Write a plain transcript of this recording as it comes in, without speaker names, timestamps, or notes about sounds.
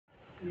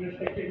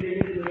respected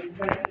ladies and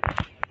gentlemen.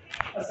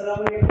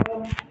 Assalamu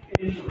alaikum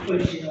in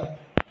Persia.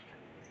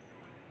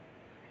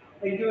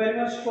 Thank you very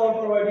much for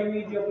providing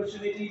me the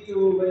opportunity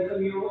to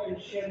welcome you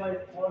and share my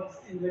thoughts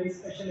in very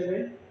special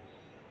event.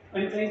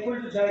 I'm thankful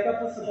to JICA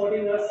for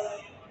supporting us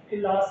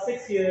in last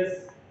 6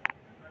 years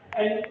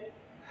and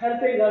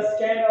helping us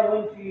stand our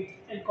own feet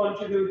and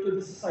contribute to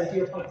the society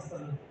of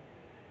Pakistan.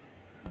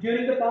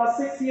 During the past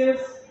 6 years,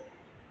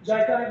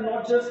 JICA have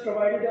not just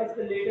provided us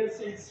the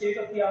latest and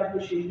state-of-the-art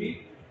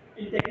machinery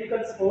in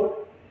technical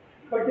support,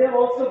 but they have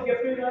also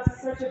gifted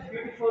us such a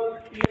beautiful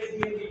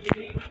PhD and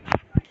degree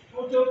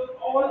who took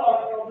all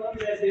our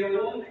problems as their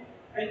own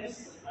and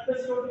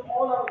understood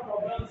all our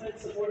problems and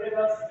supported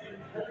us and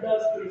helped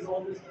us to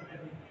resolve this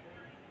problem.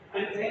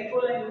 I'm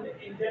thankful and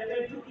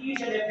indebted to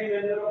each and every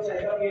member of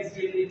JICA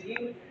PhD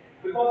team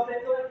because they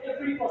took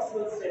every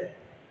possible step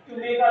to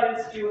make our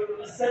institute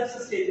a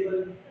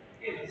self-sustainable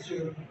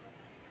institute.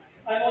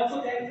 I'm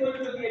also thankful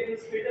to the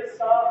administrative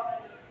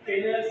staff,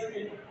 trainers,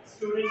 and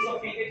students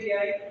of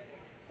PKTI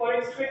for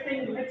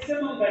extracting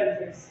maximum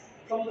benefits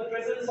from the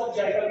presence of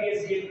JICA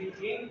PhD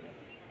team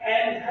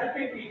and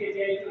helping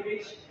PKTI to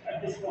reach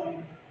at this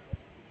point.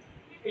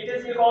 It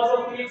is because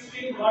of the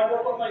extreme hard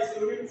work of my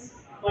students,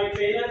 my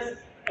trainers,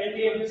 and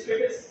the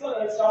administrative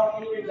staff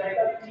team and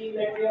JICA team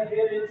that we are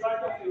here in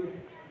front of you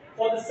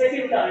for the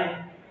second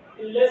time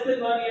in less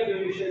than 1 year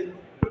duration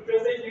to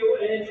present you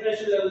an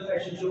international level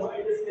fashion show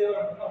and display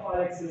of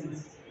our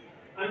excellence.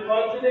 I'm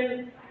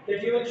confident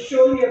that you will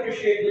surely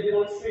appreciate the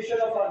demonstration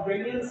of our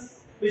brilliance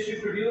which we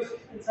produced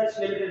in such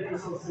limited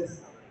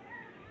resources.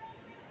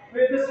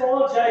 With this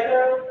whole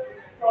JICA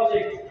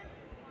project,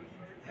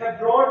 have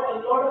brought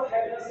a lot of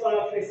happiness on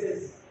our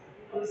faces.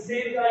 At the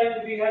same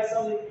time, we have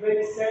some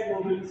very sad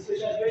moments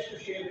which I wish to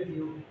share with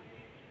you.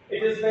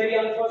 It is very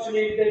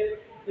unfortunate that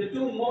the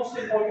two most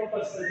important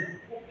persons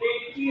who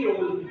played key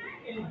role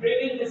in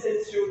bringing this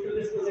institute to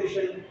this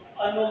position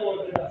are no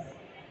more with us.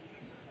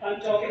 I'm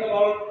talking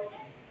about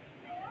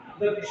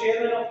the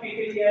chairman of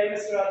PKTI,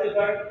 Mr. Adil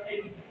Bhatt,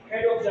 and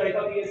head of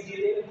JICA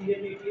PhD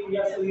team,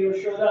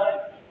 Yasuri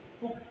Shoda,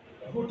 who,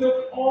 who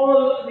took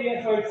all the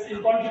efforts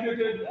and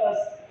contributed us,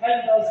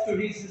 helped us to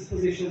reach this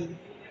position.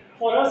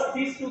 For us,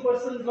 these two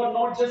persons were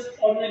not just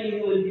ordinary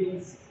human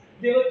beings.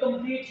 They were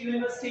complete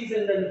universities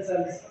in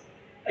themselves.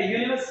 A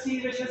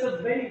university which has a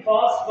very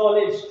vast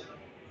knowledge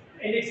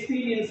and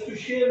experience to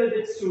share with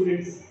its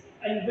students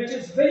and which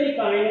is very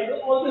kind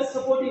and always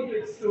supporting to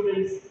its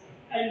students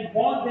and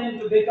want them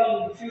to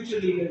become the future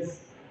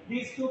leaders.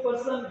 These two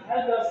persons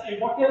helped us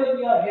and whatever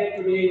we are here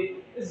today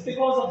is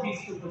because of these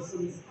two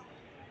persons.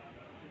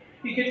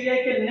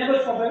 PKTI can never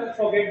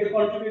forget the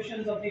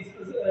contributions of these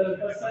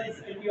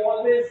persons and we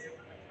always,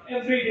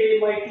 every day,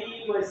 my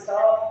team, my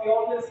staff, we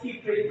always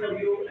keep praying for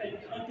you and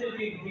until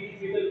we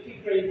will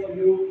keep praying for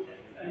you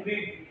and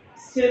we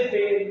still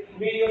pray,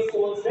 may your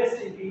souls rest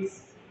in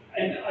peace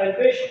and I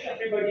wish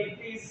everybody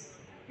please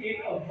keep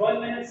a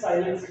 1 minute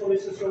silence for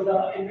Mr.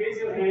 Shroda and raise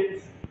your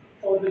hands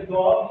for the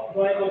dua of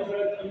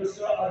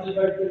Mr. Adil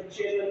Bhatt, the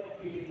chairman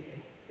of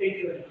PKTI. Thank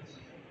you very much.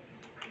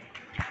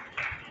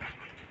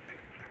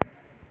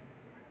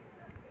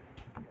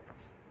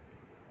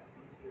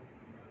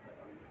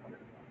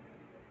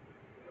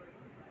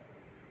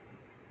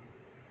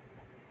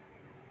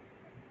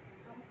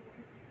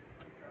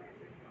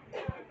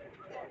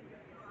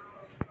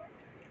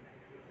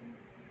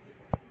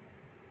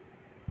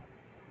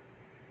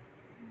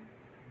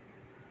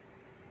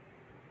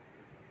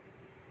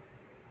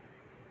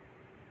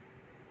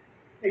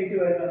 Thank you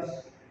very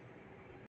much.